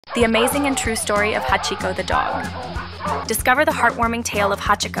The amazing and true story of Hachiko the dog. Discover the heartwarming tale of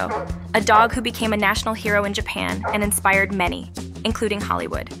Hachiko, a dog who became a national hero in Japan and inspired many, including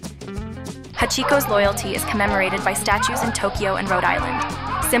Hollywood. Hachiko's loyalty is commemorated by statues in Tokyo and Rhode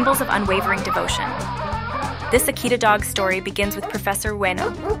Island, symbols of unwavering devotion. This Akita dog story begins with Professor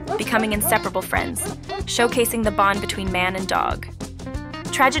Ueno becoming inseparable friends, showcasing the bond between man and dog.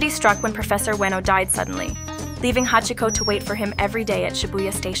 Tragedy struck when Professor Ueno died suddenly, leaving Hachiko to wait for him every day at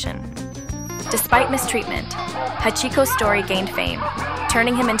Shibuya Station. Despite mistreatment, Hachiko's story gained fame,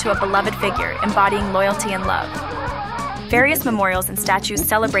 turning him into a beloved figure embodying loyalty and love. Various memorials and statues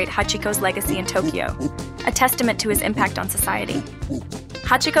celebrate Hachiko's legacy in Tokyo, a testament to his impact on society.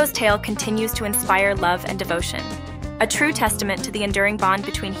 Hachiko's tale continues to inspire love and devotion, a true testament to the enduring bond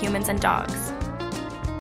between humans and dogs.